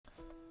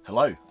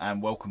Hello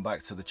and welcome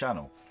back to the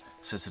channel.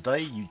 So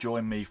today you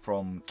join me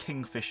from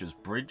Kingfishers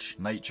Bridge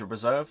Nature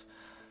Reserve.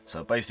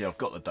 So basically I've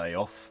got the day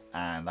off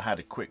and I had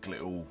a quick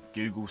little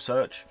Google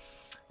search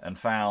and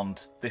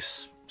found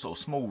this sort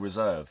of small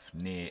reserve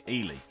near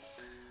Ely.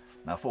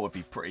 Now I thought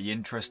it'd be pretty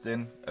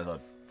interesting, as I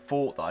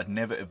thought that I'd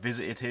never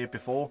visited here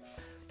before,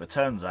 but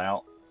turns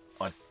out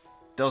it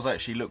does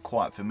actually look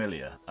quite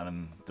familiar,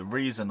 and the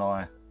reason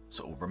I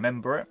sort of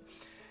remember it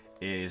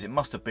is it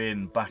must have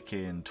been back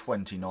in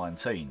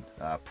 2019,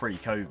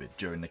 pre-COVID,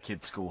 during the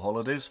kids' school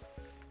holidays.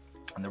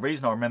 And the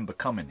reason I remember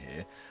coming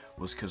here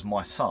was because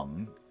my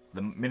son,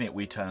 the minute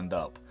we turned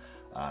up,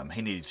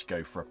 he needed to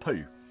go for a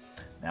poo.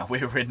 Now we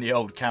were in the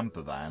old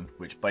camper van,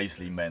 which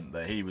basically meant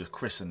that he was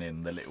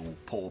christening the little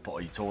porta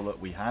potty toilet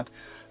we had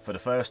for the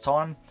first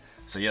time.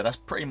 So yeah, that's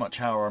pretty much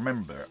how I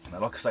remember it. Now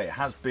like I say, it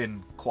has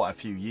been quite a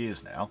few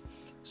years now,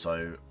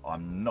 so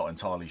I'm not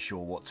entirely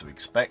sure what to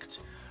expect.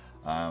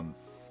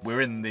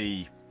 We're in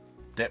the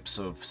depths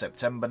of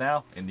September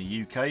now in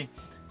the UK,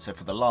 so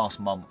for the last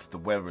month the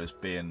weather has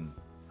been,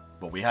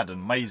 well, we had an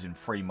amazing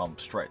 3-month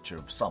stretch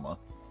of summer,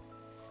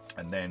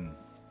 and then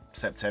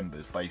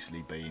September's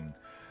basically been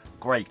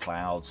grey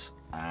clouds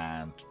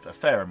and a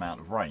fair amount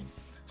of rain.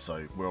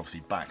 So we're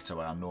obviously back to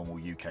our normal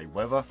UK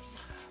weather.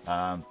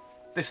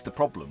 This is the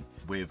problem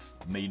with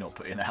me not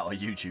putting out a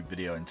YouTube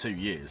video in 2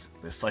 years.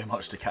 There's so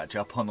much to catch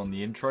up on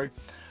the intro.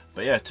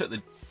 But yeah, I took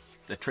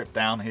the trip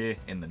down here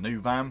in the new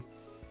van,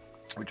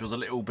 which was a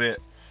little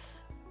bit,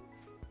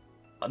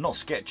 not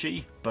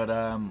sketchy, but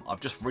I've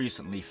just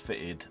recently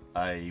fitted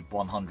a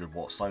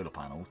 100-watt solar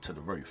panel to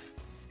the roof.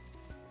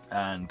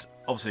 And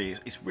obviously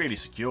it's really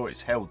secure,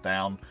 it's held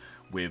down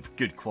with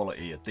good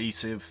quality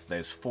adhesive.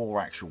 There's 4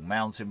 actual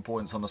mounting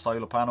points on the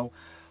solar panel,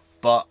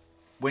 but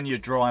when you're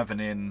driving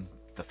in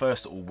the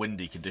first sort of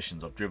windy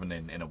conditions I've driven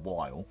in a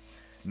while,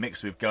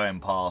 mixed with going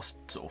past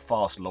sort of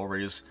fast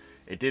lorries,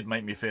 it did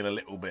make me feel a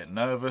little bit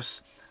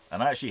nervous.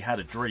 And I actually had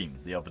a dream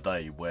the other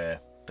day where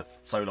the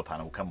solar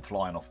panel come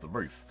flying off the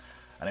roof,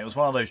 and it was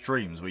one of those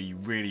dreams where you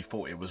really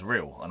thought it was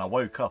real. And I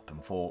woke up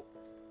and thought,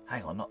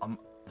 hang on,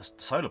 the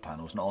solar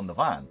panel's not on the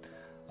van,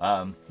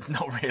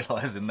 not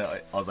realising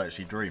that I was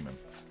actually dreaming.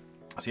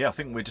 So yeah, I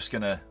think we're just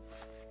gonna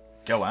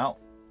go out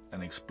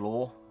and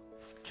explore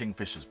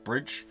Kingfishers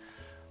Bridge.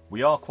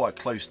 We are quite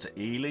close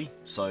to Ely,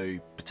 so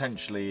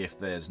potentially if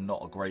there's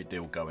not a great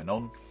deal going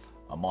on,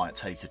 I might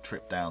take a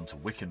trip down to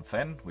Wicken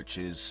Fen, which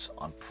is,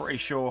 I'm pretty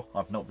sure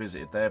I've not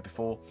visited there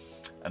before,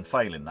 and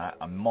failing that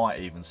I might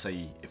even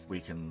see if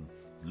we can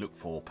look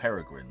for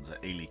peregrines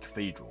at Ely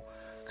Cathedral,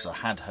 because I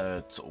had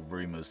heard sort of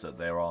rumours that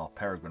there are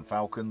peregrine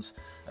falcons,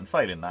 and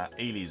failing that,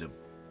 Ely's a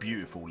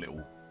beautiful little,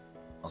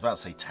 I was about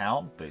to say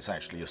town, but it's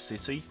actually a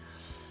city,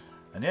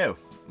 and yeah,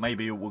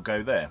 maybe we'll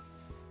go there.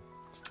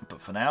 But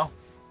for now,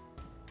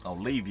 I'll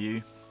leave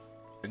you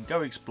and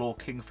go explore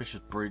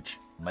Kingfishers Bridge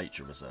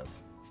Nature Reserve.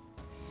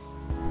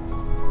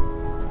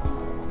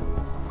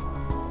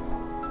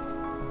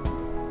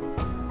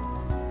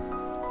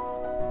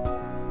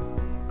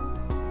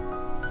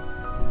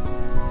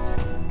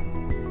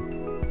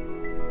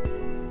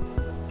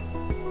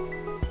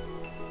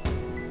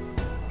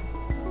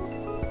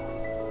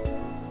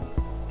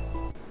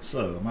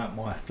 So I'm at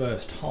my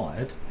first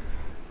hide,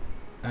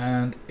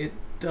 and it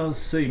does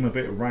seem a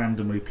bit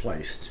randomly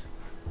placed.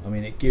 I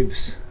mean, it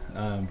gives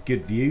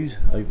good views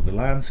over the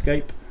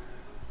landscape,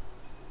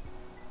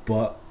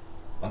 but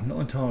I'm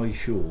not entirely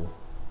sure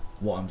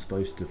what I'm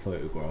supposed to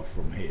photograph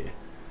from here.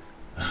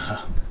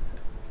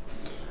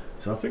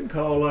 So I think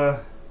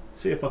I'll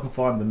see if I can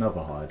find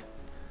another hide.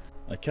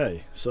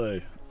 Okay,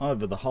 so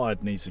either the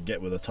hide needs to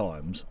get with the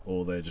times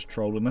or they're just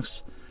trolling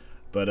us,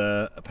 but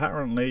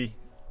apparently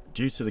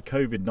due to the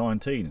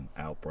COVID-19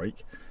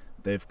 outbreak,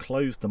 they've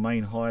closed the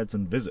main hides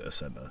and visitor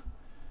centre.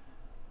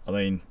 I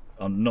mean,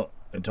 I'm not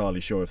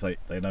entirely sure if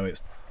they know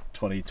it's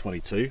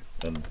 2022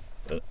 and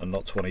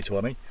not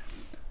 2020.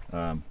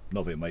 Not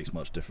that it makes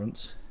much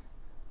difference,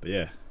 but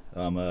yeah,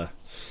 I've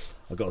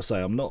got to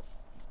say I'm not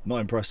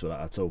impressed with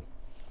that at all.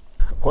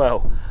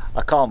 Well,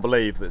 I can't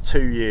believe that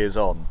 2 years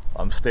on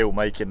I'm still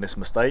making this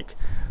mistake.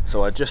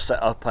 So I just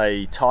set up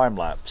a time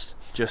lapse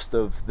just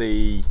of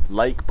the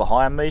lake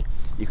behind me.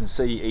 You can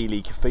see Ely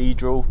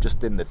Cathedral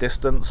just in the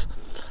distance,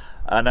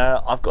 and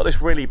I've got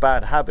this really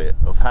bad habit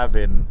of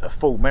having a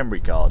full memory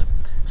card.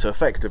 So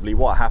effectively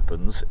what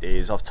happens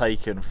is I've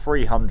taken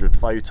 300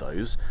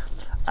 photos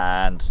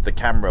and the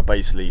camera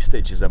basically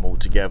stitches them all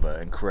together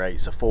and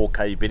creates a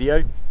 4K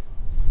video.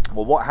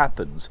 Well, what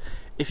happens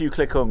if you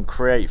click on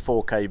create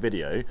 4K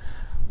video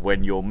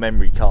when your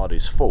memory card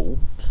is full,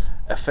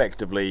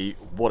 effectively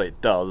what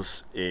it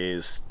does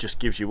is just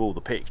gives you all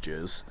the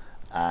pictures,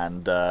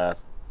 and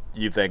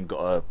you've then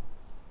got to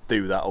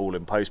do that all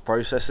in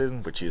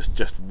post-processing, which is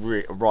just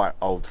right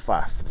old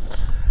faff.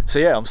 So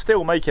yeah, I'm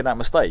still making that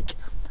mistake,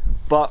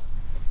 but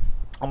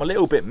I'm a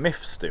little bit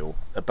miffed still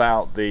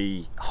about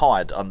the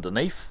hide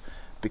underneath,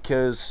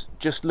 because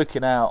just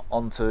looking out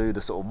onto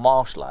the sort of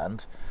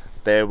marshland,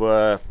 there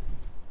were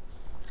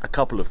a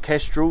couple of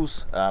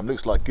kestrels,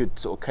 looks like good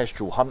sort of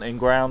kestrel hunting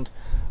ground,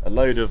 a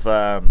load of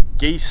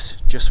geese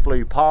just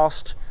flew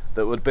past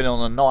that would have been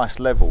on a nice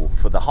level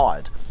for the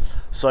hide.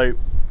 So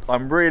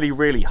I'm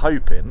really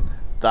hoping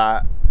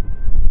that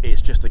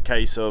it's just a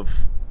case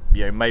of,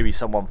 you know, maybe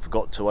someone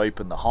forgot to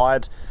open the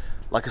hide.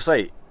 Like I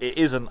say, it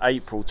isn't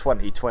April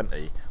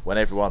 2020 when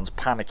everyone's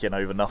panicking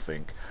over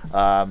nothing.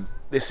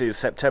 This is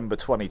September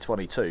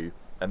 2022,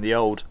 and the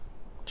old,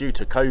 due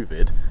to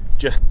COVID,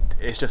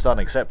 it's just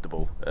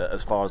unacceptable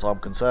as far as I'm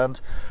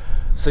concerned.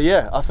 So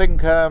yeah, I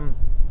think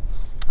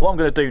what I'm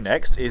going to do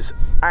next is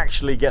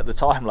actually get the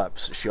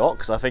time-lapse shot,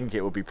 because I think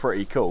it would be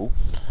pretty cool.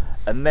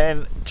 And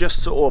then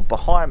just sort of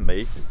behind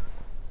me,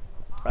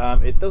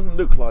 it doesn't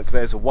look like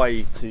there's a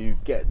way to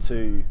get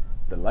to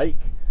the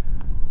lake,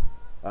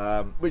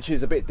 which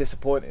is a bit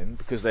disappointing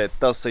because there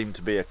does seem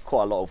to be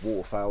quite a lot of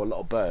waterfowl, a lot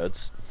of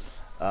birds,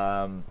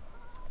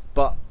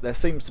 but there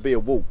seems to be a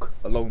walk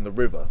along the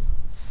river.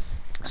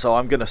 So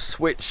I'm going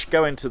to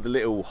go into the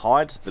little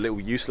hide, the little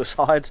useless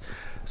hide,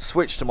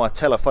 switch to my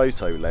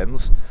telephoto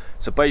lens.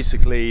 So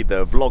basically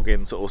the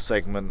vlogging sort of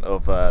segment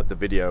of the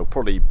video will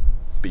probably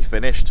be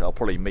finished. I'll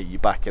probably meet you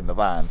back in the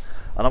van,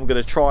 and I'm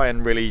going to try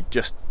and really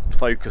just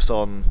focus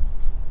on,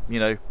 you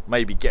know,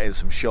 maybe getting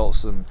some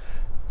shots and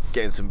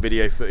getting some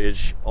video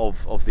footage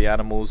of the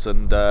animals,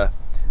 and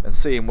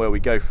seeing where we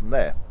go from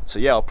there. So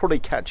yeah, I'll probably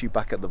catch you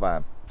back at the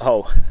van.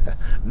 Oh,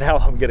 now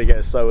I'm going to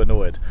get so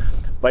annoyed.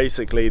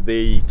 Basically,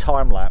 the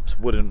time-lapse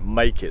wouldn't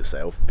make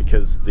itself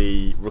because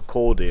the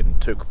recording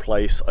took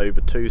place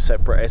over 2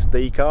 separate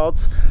SD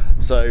cards.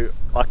 So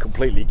I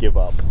completely give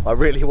up. I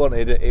really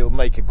wanted it. It would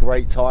make a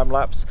great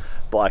time-lapse,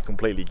 but I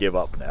completely give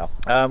up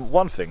now.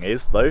 One thing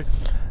is, though,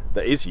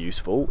 that is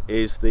useful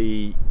is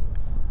the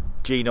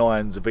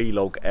G9's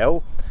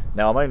Vlog-L.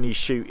 Now I'm only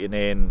shooting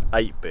in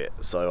 8-bit,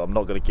 so I'm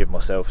not going to give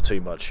myself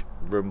too much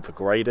room for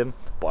grading,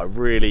 but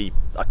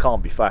I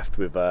can't be faffed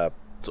with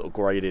sort of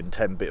grading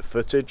 10-bit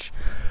footage.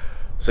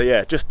 So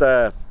yeah, just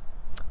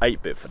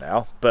 8-bit for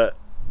now, but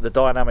the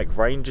dynamic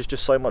range is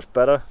just so much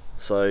better.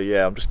 So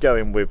yeah, I'm just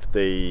going with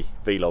the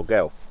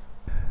Vlog-L.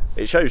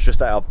 It shows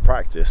just out of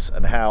practice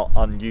and how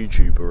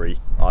un-YouTubery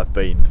I've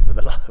been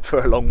for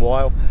a long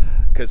while,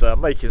 because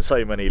I'm making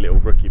so many little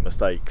rookie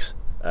mistakes.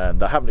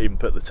 And I haven't even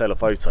put the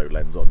telephoto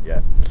lens on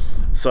yet.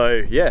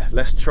 So yeah,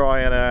 let's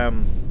try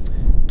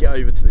and get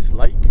over to this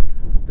lake.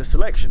 The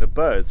selection of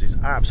birds is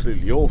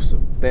absolutely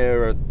awesome.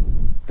 There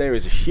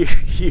is a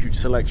huge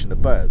selection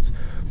of birds.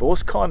 But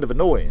what's kind of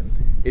annoying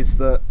is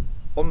that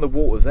on the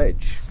water's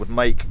edge would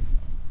make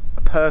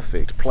a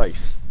perfect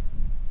place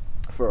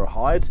for a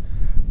hide,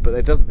 but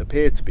there doesn't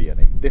appear to be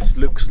any. This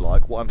looks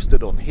like, what I'm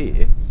stood on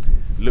here,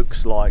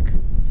 looks like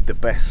the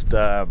best,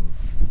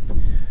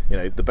 you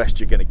know, the best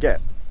you're going to get.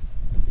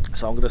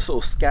 So I'm going to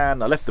sort of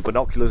scan. I left the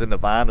binoculars in the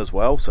van as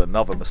well, so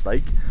another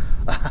mistake.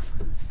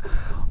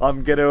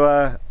 I'm going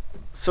to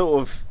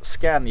sort of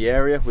scan the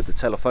area with the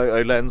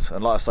telephoto lens,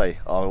 and like I say,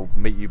 I'll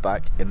meet you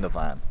back in the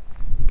van.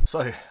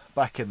 So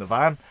back in the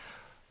van,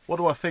 what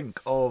do I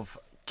think of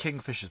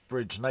Kingfishers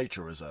Bridge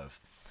Nature Reserve?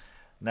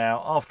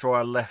 Now, after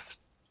I left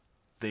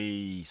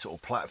the sort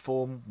of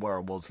platform where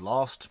I was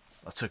last,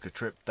 I took a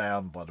trip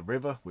down by the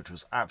river, which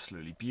was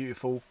absolutely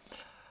beautiful.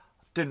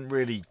 Didn't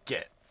really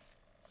get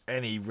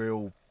any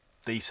real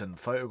decent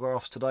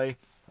photographs today.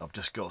 I've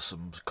just got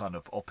some kind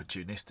of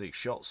opportunistic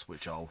shots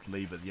which I'll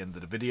leave at the end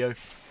of the video,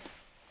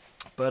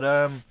 but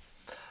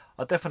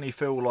I definitely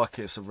feel like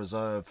it's a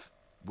reserve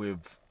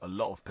with a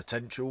lot of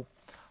potential.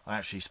 I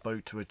actually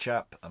spoke to a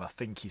chap, and I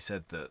think he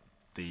said that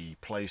the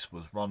place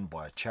was run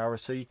by a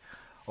charity.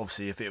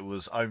 Obviously, if it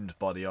was owned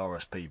by the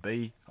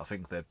RSPB, I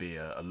think there'd be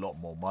a lot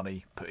more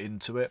money put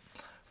into it.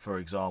 For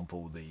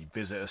example, the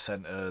visitor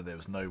centre, there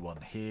was no one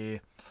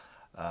here.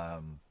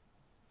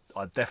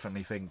 I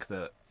definitely think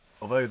that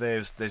although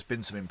there's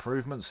been some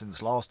improvements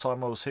since last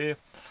time I was here,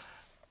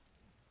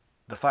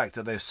 the fact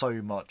that there's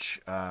so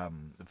much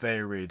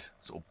varied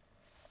sort of,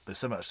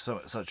 there's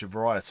such a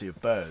variety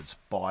of birds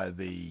by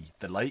the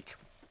lake,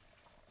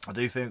 I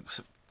do feel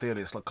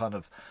it's like kind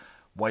of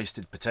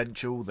wasted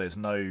potential. There's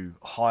no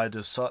hide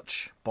as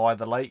such by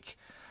the lake,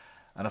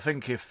 and I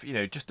think if, you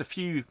know, just a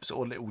few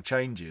sort of little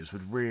changes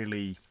would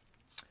really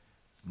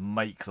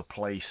make the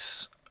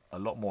place a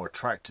lot more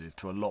attractive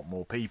to a lot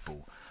more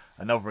people.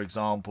 Another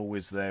example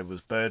is there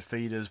was bird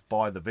feeders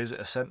by the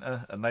visitor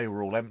centre, and they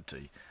were all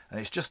empty. And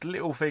it's just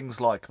little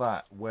things like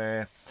that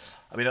where,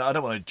 I mean, I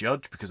don't want to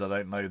judge because I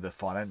don't know the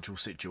financial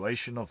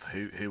situation of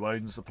who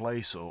owns the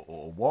place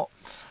or what.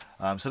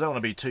 So I don't want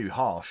to be too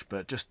harsh,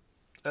 but just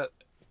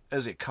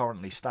as it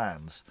currently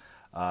stands,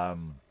 I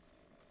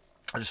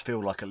just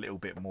feel like a little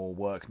bit more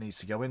work needs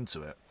to go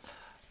into it.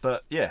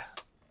 But yeah,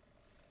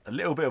 a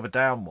little bit of a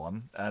down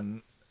one,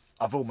 and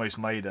I've almost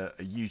made a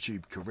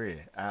YouTube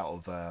career out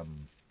of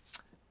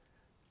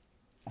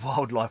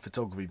wildlife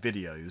photography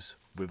videos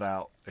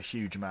without a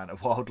huge amount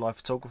of wildlife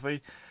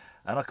photography,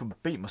 and I can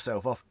beat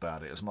myself up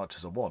about it as much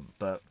as I want,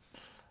 but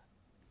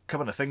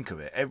coming to think of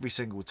it, every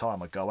single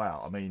time I go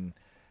out, I mean,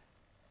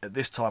 at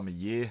this time of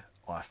year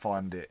I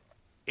find it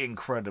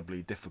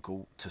incredibly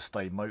difficult to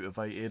stay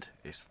motivated.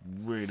 It's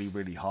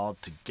really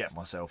hard to get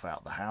myself out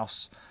of the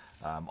house.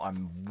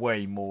 I'm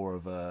way more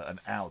of an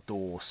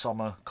outdoor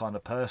summer kind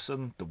of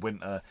person. The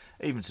winter,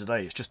 even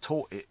today, it's just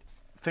taught it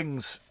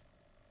things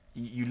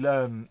you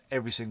learn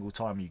every single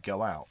time you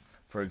go out.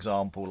 For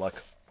example,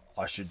 like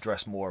I should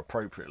dress more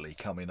appropriately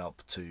coming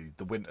up to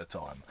the winter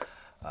time.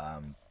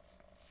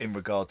 In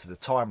regard to the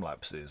time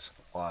lapses,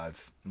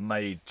 I've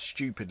made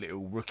stupid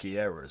little rookie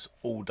errors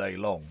all day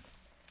long,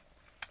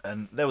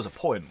 and there was a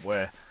point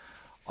where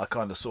I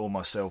kind of saw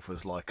myself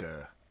as like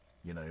a,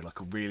 you know, like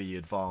a really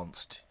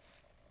advanced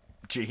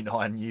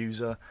G9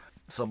 user,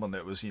 someone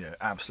that was, you know,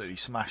 absolutely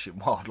smashing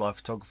wildlife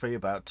photography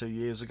about 2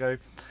 years ago,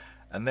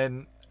 and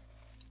then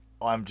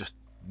I'm just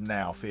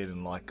now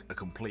feeling like a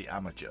complete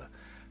amateur.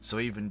 So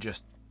even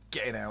just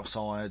getting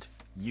outside,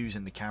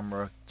 using the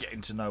camera,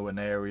 getting to know an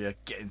area,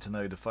 getting to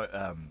know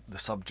the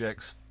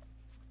subjects,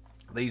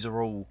 these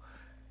are all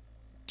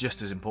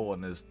just as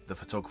important as the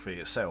photography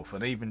itself.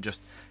 And even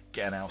just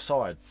getting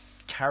outside,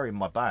 carrying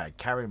my bag,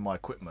 carrying my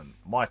equipment.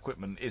 My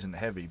equipment isn't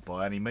heavy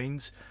by any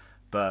means,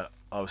 but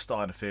I was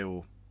starting to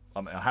feel,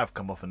 I mean, I have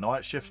come off a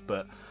night shift,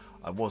 but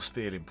I was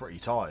feeling pretty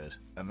tired,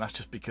 and that's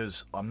just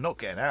because I'm not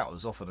getting out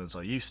as often as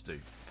I used to.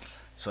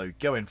 So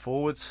going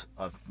forwards,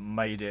 I've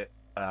made it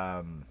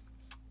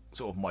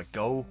sort of my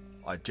goal.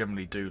 I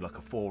generally do like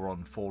a 4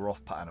 on 4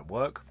 off pattern at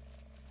work,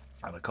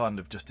 and I kind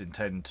of just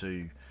intend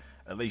to,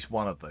 at least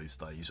one of those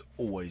days,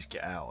 always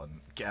get out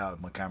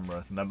with my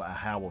camera, no matter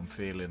how I'm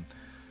feeling,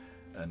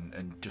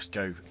 and just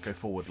go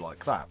forward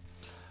like that.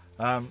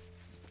 A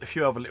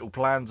few other little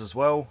plans as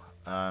well.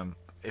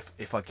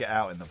 If I get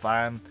out in the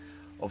van,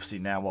 obviously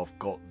now I've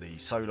got the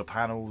solar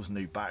panels,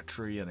 new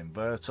battery and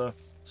inverter,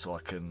 so I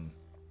can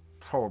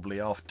probably,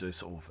 after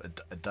sort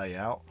of a day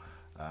out,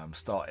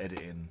 start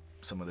editing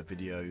some of the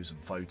videos and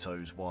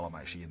photos while I'm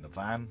actually in the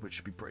van, which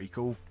should be pretty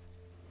cool.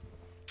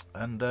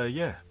 And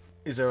yeah,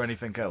 is there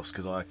anything else?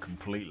 Because I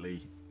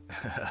completely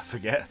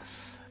forget.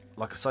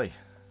 Like I say,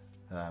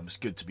 it's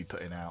good to be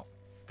putting out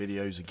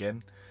videos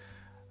again.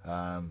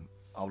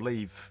 I'll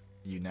leave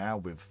you now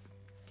with,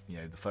 you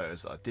know, the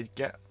photos that I did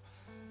get,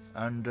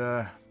 and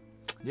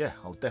yeah,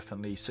 I'll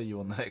definitely see you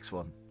on the next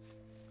one.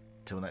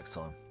 Till next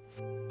time.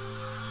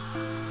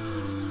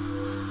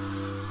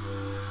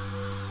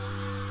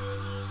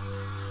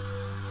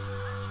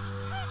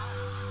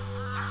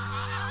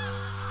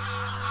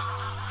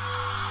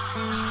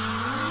 Thank you.